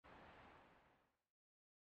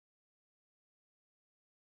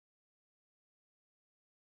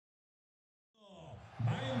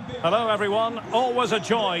Hello everyone, always a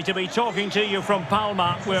joy to be talking to you from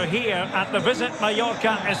Palma. We're here at the Visit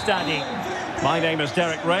Mallorca Estadi. My name is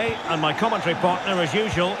Derek Ray and my commentary partner as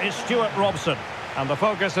usual is Stuart Robson. And the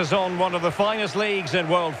focus is on one of the finest leagues in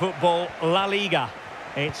world football, La Liga.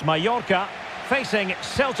 It's Mallorca facing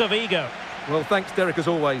Celta Vigo. Well, thanks Derek as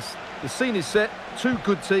always. The scene is set, two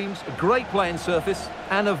good teams, a great playing surface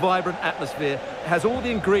and a vibrant atmosphere. It has all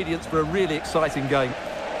the ingredients for a really exciting game.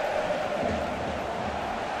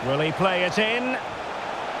 Will he play it in?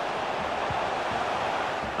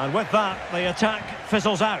 And with that, the attack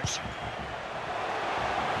fizzles out.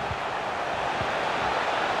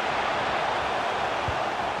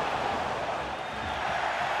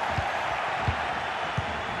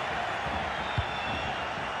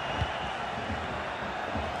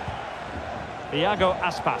 Iago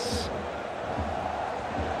Aspas.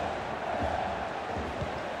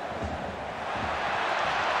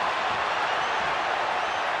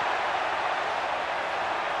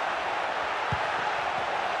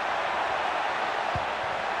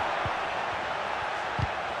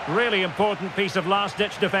 Really important piece of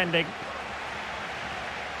last-ditch defending.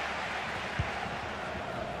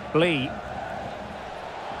 Lee.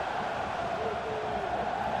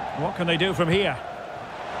 What can they do from here?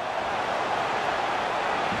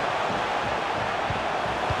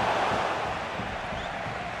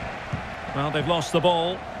 Well, they've lost the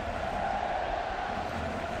ball.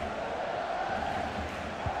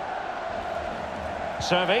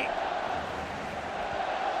 Servi.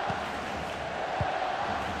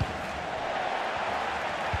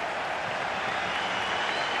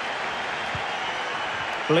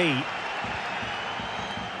 Lee.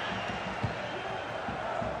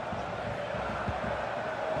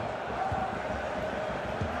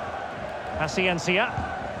 Paciencia.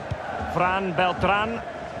 Fran Beltran.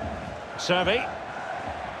 Servi.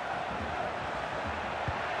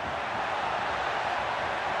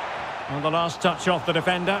 On the last touch off the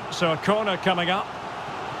defender, so a corner coming up.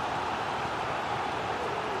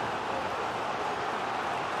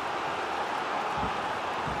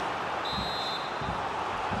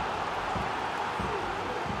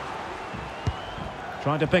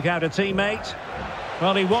 Trying to pick out a teammate.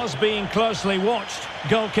 Well, he was being closely watched.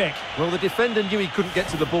 Goal kick. Well, the defender knew he couldn't get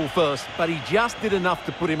to the ball first, but he just did enough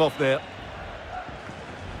to put him off there.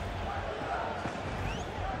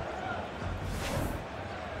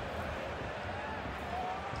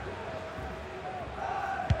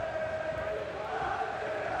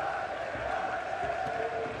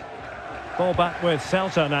 Ball back with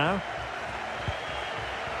Celta now.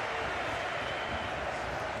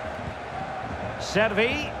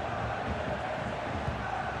 Servi.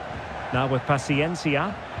 Now with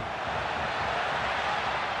Paciencia.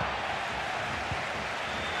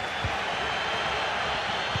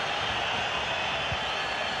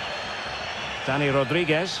 Dani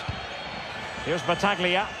Rodriguez. Here's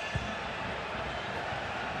Battaglia.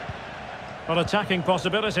 Well, attacking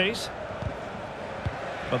possibilities.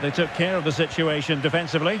 But they took care of the situation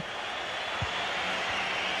defensively.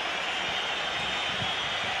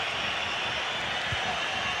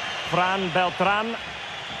 Fran Beltran.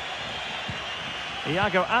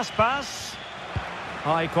 Iago Aspas.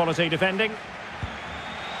 High quality defending.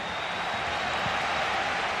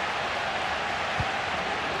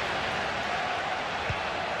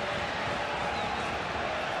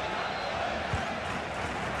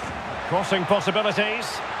 Crossing possibilities.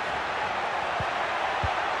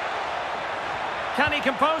 Can he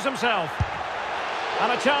compose himself?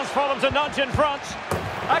 And a chance for them to nudge in front.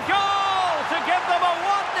 A goal to give them a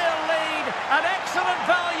 1-0 lead. An excellent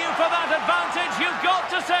value for that advantage, you've got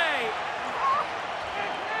to say.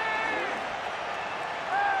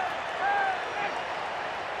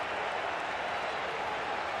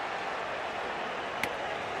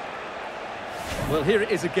 Well, here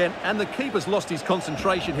it is again, and the keeper's lost his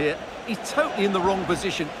concentration here. He's totally in the wrong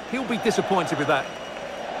position. He'll be disappointed with that.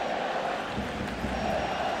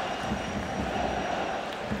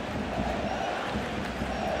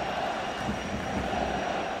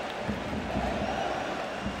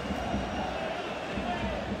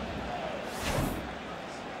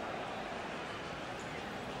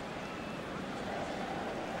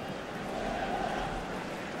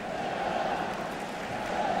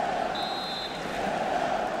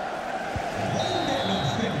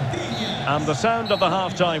 And the sound of the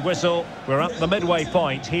half-time whistle. We're at the midway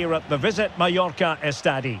point here at the Visit Mallorca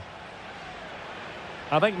Estadi.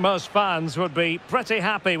 I think most fans would be pretty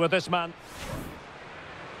happy with this man.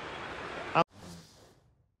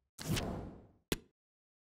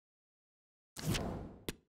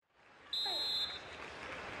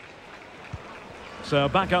 So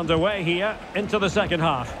back underway here into the second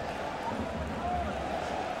half.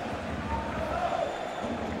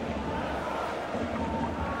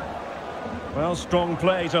 Well, strong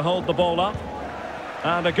play to hold the ball up.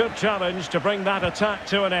 And a good challenge to bring that attack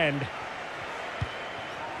to an end.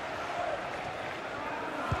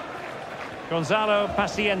 Gonzalo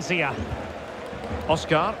Paciencia.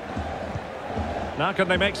 Oscar. Now can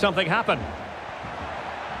they make something happen?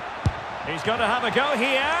 He's going to have a go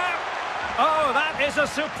here. Oh, that is a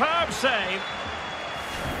superb save.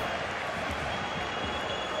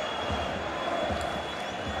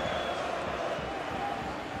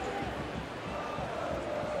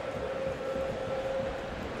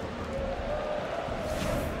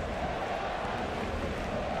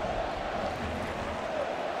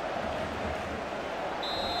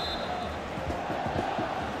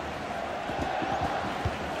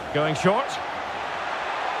 Going short.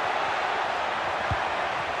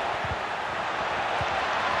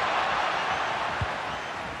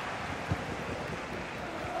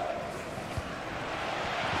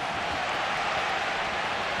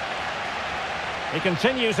 He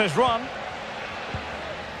continues his run.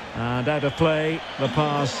 And out of play, the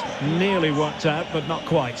pass nearly worked out, but not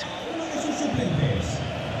quite.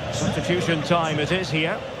 Substitution time it is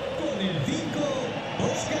here.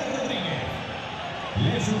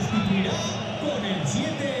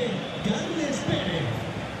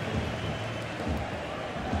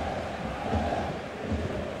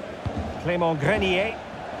 Clément Grenier.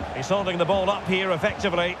 He's holding the ball up here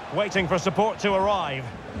effectively, waiting for support to arrive.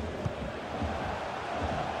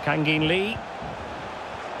 Kangin Lee.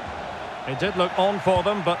 It did look on for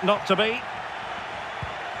them, but not to be.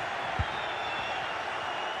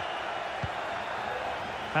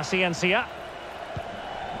 Paciencia.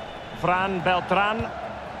 Fran Beltran.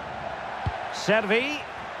 Servi.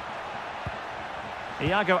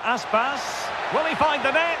 Iago Aspas. Will he find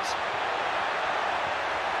the net?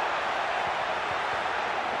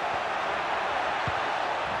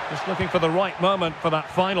 Just looking for the right moment for that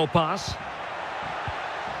final pass.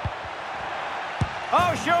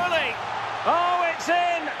 Oh, surely! Oh, it's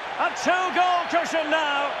in! A two-goal cushion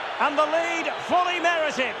now, and the lead fully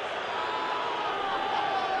merited.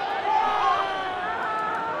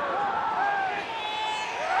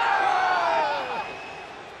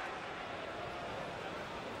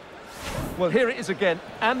 Well, here it is again,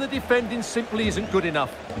 and the defending simply isn't good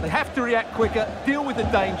enough. They have to react quicker, deal with the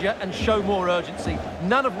danger, and show more urgency,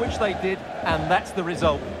 none of which they did, and that's the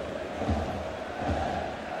result.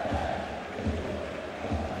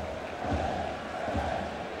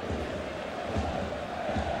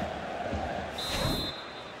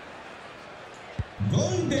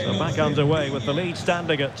 So back underway with the lead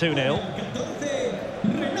standing at 2-0.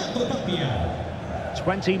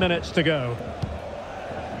 20 minutes to go.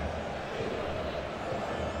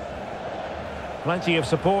 Plenty of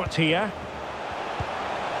support here.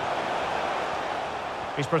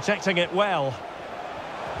 He's protecting it well.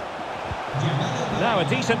 Now a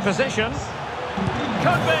decent position.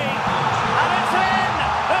 Could be. And it's in!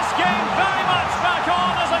 This game very much back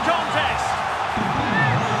on as a contest.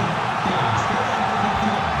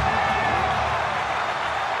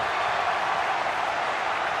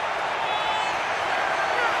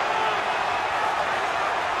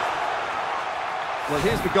 Well,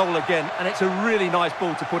 here's the goal again, and it's a really nice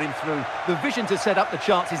ball to put him through. The vision to set up the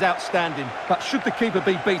chance is outstanding, but should the keeper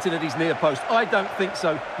be beaten at his near post? I don't think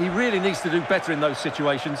so. He really needs to do better in those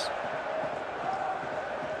situations.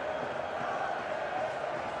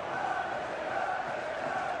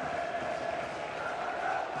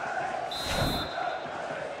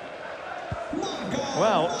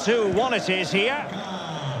 Well, 2-1 it is here.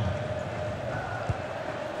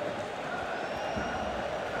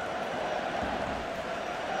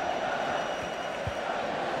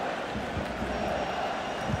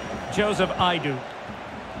 Joseph Aidu.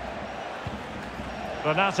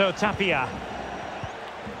 Renato Tapia.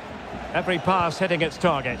 Every pass hitting its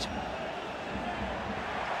target.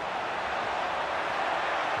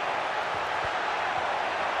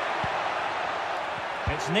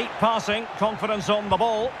 It's neat passing, confidence on the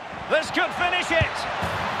ball. This could finish it.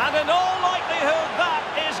 And in all likelihood, that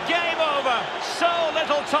is game over. So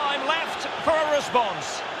little time left for a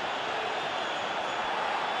response.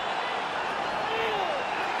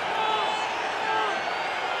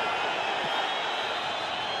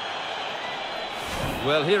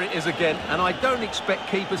 Well, here it is again, and I don't expect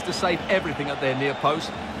keepers to save everything at their near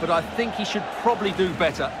post, but I think he should probably do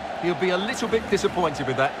better. He'll be a little bit disappointed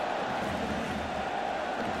with that.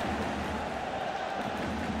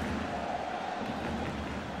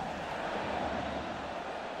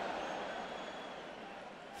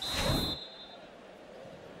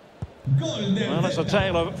 Well, it's a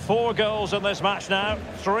tale of 4 goals in this match now.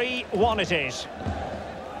 3-1 it is.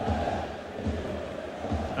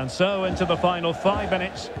 And so into the final 5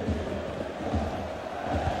 minutes.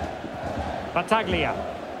 Battaglia.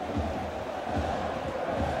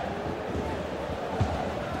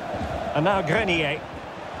 And now Grenier.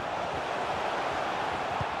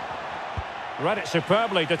 Read it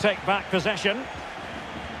superbly to take back possession.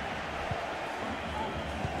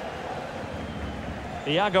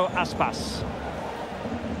 Iago Aspas.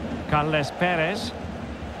 Carles Perez.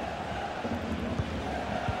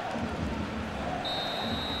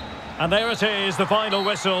 And there it is, the final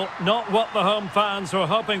whistle. Not what the home fans were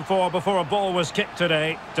hoping for before a ball was kicked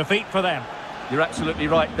today. Defeat for them. You're absolutely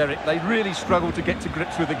right, Derek. They really struggled to get to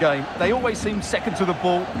grips with the game. They always seem second to the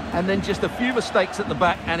ball, and then just a few mistakes at the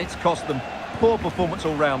back, and it's cost them. Poor performance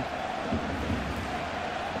all round.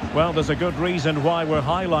 Well, there's a good reason why we're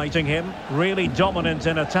highlighting him. Really dominant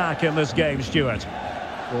in attack in this game, Stuart.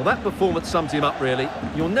 Well, that performance sums him up, really.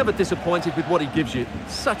 You're never disappointed with what he gives you.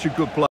 Such a good player.